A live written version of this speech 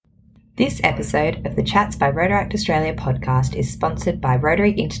This episode of the Chats by Rotaract Australia podcast is sponsored by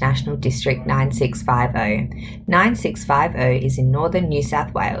Rotary International District 9650. 9650 is in northern New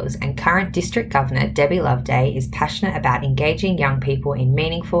South Wales, and current District Governor Debbie Loveday is passionate about engaging young people in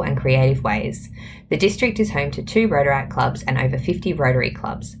meaningful and creative ways. The district is home to 2 Rotaract clubs and over 50 Rotary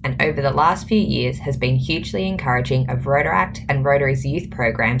clubs, and over the last few years has been hugely encouraging of Rotaract and Rotary's youth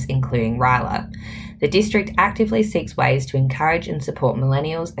programs, including RYLA. The district actively seeks ways to encourage and support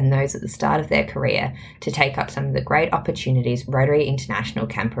millennials and those at the start of their career to take up some of the great opportunities Rotary International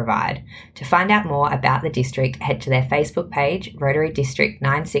can provide. To find out more about the district, head to their Facebook page, Rotary District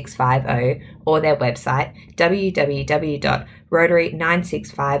 9650, or their website,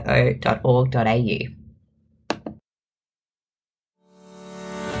 www.rotary9650.org.au.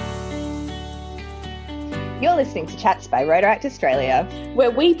 You're listening to Chats by Rotaract Australia, where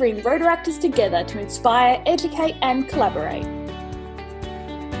we bring Rotaractors together to inspire, educate and collaborate.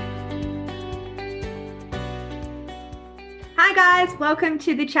 Hi guys, welcome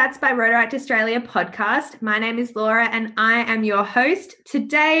to the Chats by Rotaract Australia podcast. My name is Laura and I am your host.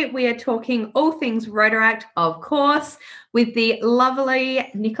 Today we are talking all things Rotaract, of course, with the lovely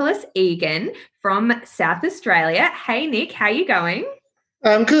Nicholas Egan from South Australia. Hey Nick, how are you going?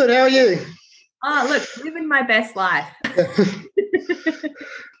 I'm good, how are you? Oh, look, living my best life.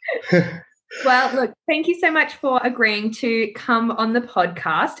 Well, look, thank you so much for agreeing to come on the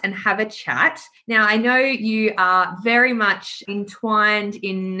podcast and have a chat. Now, I know you are very much entwined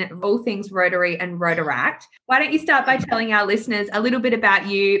in all things Rotary and Rotaract. Why don't you start by telling our listeners a little bit about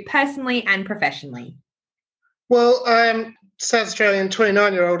you personally and professionally? Well, I'm South Australian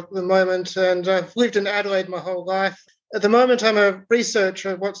 29-year-old at the moment, and I've lived in Adelaide my whole life. At the moment, I'm a researcher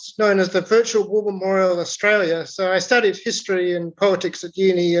at what's known as the Virtual War Memorial Australia. So I studied history and politics at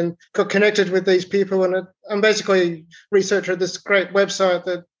uni and got connected with these people. And I'm basically a researcher at this great website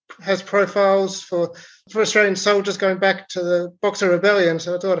that has profiles for Australian soldiers going back to the Boxer Rebellion.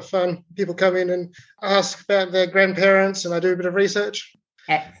 So it's a lot of fun. People come in and ask about their grandparents, and I do a bit of research.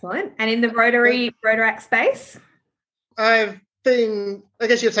 Excellent. And in the Rotaract space? I've been, I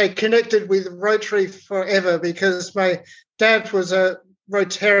guess you'd say, connected with Rotary forever because my dad was a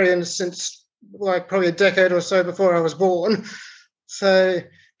Rotarian since probably a decade or so before I was born. So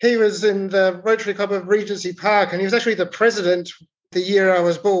he was in the Rotary Club of Regency Park, and he was actually the president the year I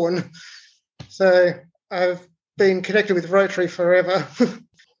was born. So I've been connected with Rotary forever.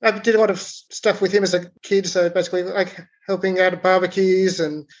 I did a lot of stuff with him as a kid, so basically like helping out at barbecues,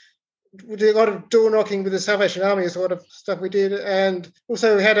 and we did a lot of door knocking with the Salvation Army is a lot of stuff we did. And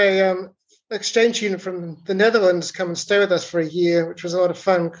also we had a exchange student from the Netherlands come and stay with us for a year, which was a lot of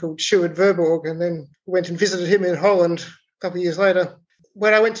fun, called Sjoerd Verborg. And then went and visited him in Holland a couple of years later.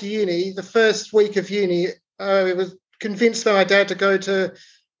 When I went to uni, the first week of uni, I was convinced by my dad to go to,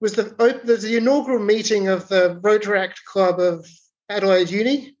 there's the inaugural meeting of the Rotaract Club of Adelaide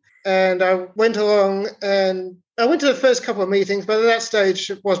Uni. And I went along, and I went to the first couple of meetings, but at that stage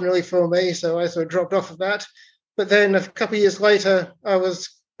it wasn't really for me, so I sort of dropped off of that. But then a couple of years later, I was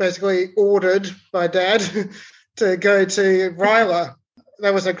basically ordered by Dad to go to RYLA.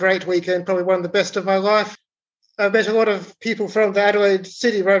 That was a great weekend, probably one of the best of my life. I met a lot of people from the Adelaide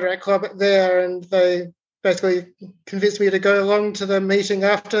City Rotaract Club there, and they basically convinced me to go along to the meeting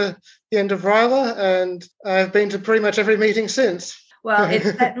after the end of RYLA, and I've been to pretty much every meeting since. Well,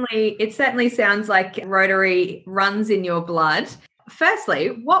 it certainly sounds like Rotary runs in your blood. Firstly,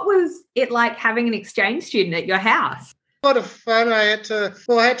 what was it like having an exchange student at your house? A lot of fun. I had to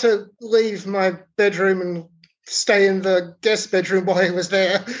leave my bedroom and stay in the guest bedroom while he was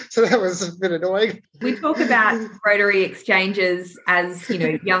there. So that was a bit annoying. We talk about Rotary exchanges as,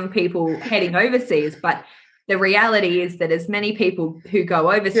 young people heading overseas, but the reality is that as many people who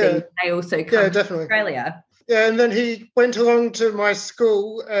go overseas, they also come to Australia. Yeah, and then he went along to my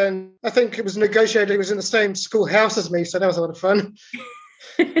school, and I think it was negotiated he was in the same school house as me, so that was a lot of fun.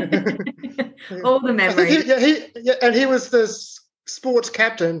 All the memories. And he was the sports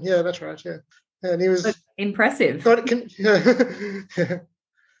captain. Yeah, that's right, yeah. And he was impressive. So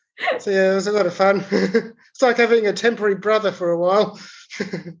yeah, it was a lot of fun. It's like having a temporary brother for a while.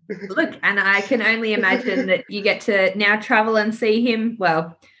 Look, and I can only imagine that you get to now travel and see him,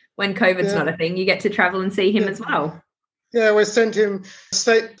 well, when COVID's not a thing, you get to travel and see him as well. Yeah, we sent him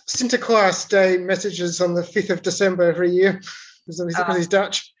Sinterklaas Day messages on the 5th of December every year because he's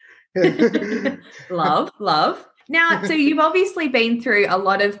Dutch. Yeah. Love. Now, so you've obviously been through a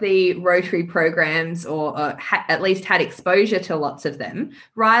lot of the Rotary programs or at least had exposure to lots of them.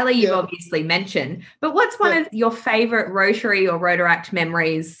 RYLA, you've obviously mentioned, but what's one of your favourite Rotary or Rotaract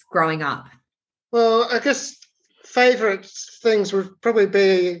memories growing up? Well, I guess favourite things would probably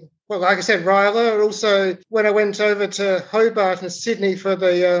be well, like I said, Ryla. Also, when I went over to Hobart and Sydney for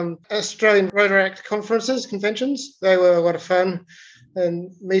the Australian Rotaract conventions, they were a lot of fun.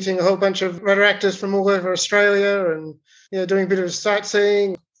 And meeting a whole bunch of Rotaractors from all over Australia and doing a bit of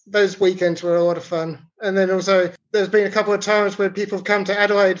sightseeing. Those weekends were a lot of fun. And then also there's been a couple of times where people have come to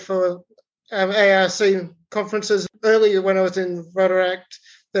Adelaide for ARC conferences. Earlier when I was in Rotaract,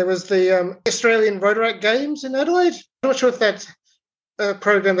 there was the Australian Rotaract Games in Adelaide. I'm not sure if that's a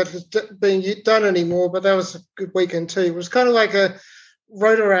program that is being done anymore, but that was a good weekend too. It was kind of like a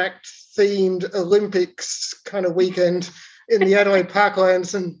Rotaract-themed Olympics kind of weekend in the Adelaide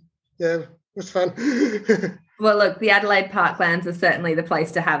Parklands, and yeah, it was fun. Well, look, the Adelaide Parklands are certainly the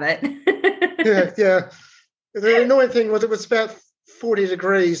place to have it. yeah. The annoying thing was it was about 40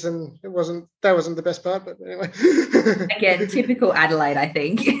 degrees, and that wasn't the best part, but anyway. Again, typical Adelaide, I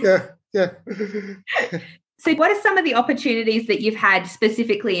think. Yeah. So what are some of the opportunities that you've had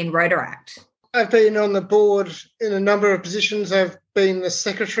specifically in Rotaract? I've been on the board in a number of positions. I've been the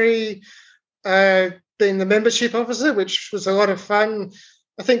secretary, been the membership officer, which was a lot of fun.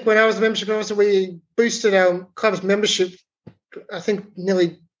 I think when I was the membership officer, we boosted our club's membership, I think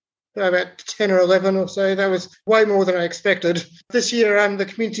nearly about 10 or 11 or so. That was way more than I expected. This year, I'm the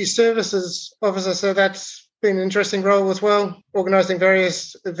community services officer, so that's been an interesting role as well, organising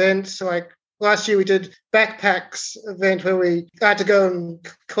various events. Like last year, we did Backpacks event where we had to go and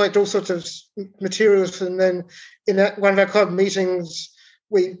collect all sorts of materials, and then in one of our club meetings,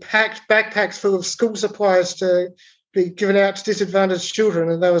 we packed backpacks full of school supplies to be given out to disadvantaged children,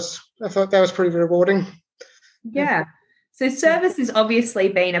 and I thought that was pretty rewarding. Yeah. So service has obviously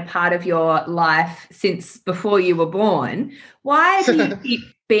been a part of your life since before you were born. Why do you keep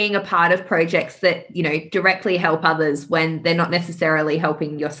being a part of projects that, directly help others when they're not necessarily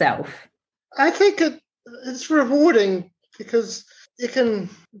helping yourself? I think it's rewarding because you can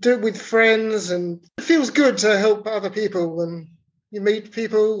do it with friends, and it feels good to help other people, and you meet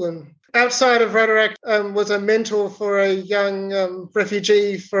people. And outside of Rotaract, was a mentor for a young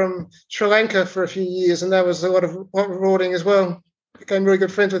refugee from Sri Lanka for a few years, and that was a lot rewarding as well. Became really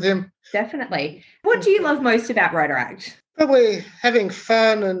good friends with him. Definitely. What do you love most about Rotaract? Probably having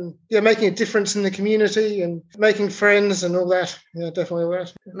fun and making a difference in the community and making friends and all that. Yeah, definitely all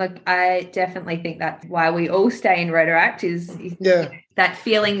that. Look, I definitely think that's why we all stay in Rotaract is that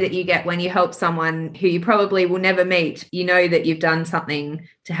feeling that you get when you help someone who you probably will never meet. You know that you've done something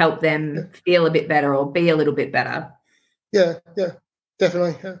to help them feel a bit better or be a little bit better. Yeah,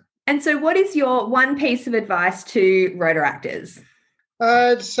 definitely. Yeah. And so what is your one piece of advice to Rotaractors?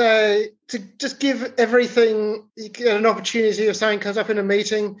 I'd say to just give everything, you get an opportunity if something comes up in a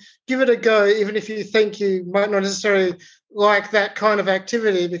meeting, give it a go, even if you think you might not necessarily like that kind of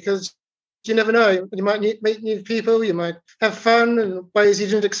activity, because you never know. You might meet new people, you might have fun in ways you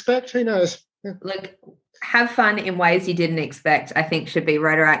didn't expect. Who knows? Yeah. Look, have fun in ways you didn't expect, I think should be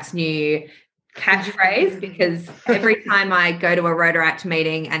Rotaract's new catchphrase, because every time I go to a Rotaract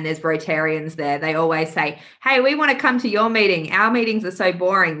meeting and there's Rotarians there, they always say, hey, we want to come to your meeting. Our meetings are so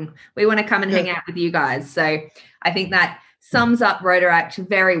boring. We want to come and hang out with you guys. So I think that sums up Rotaract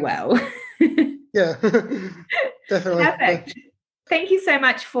very well. Yeah, definitely. Perfect. Yeah. Thank you so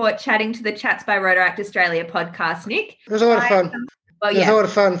much for chatting to the Chats by Rotaract Australia podcast, Nick. It was a lot of fun. Well, it was a lot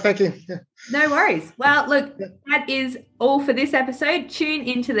of fun. Thank you. Yeah. No worries. Well, look, that is all for this episode. Tune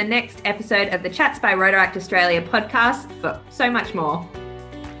into the next episode of the Chats by Rotaract Australia podcast for so much more.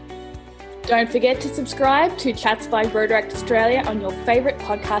 Don't forget to subscribe to Chats by Rotaract Australia on your favourite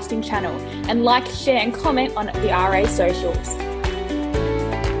podcasting channel, and like, share and comment on the RA socials.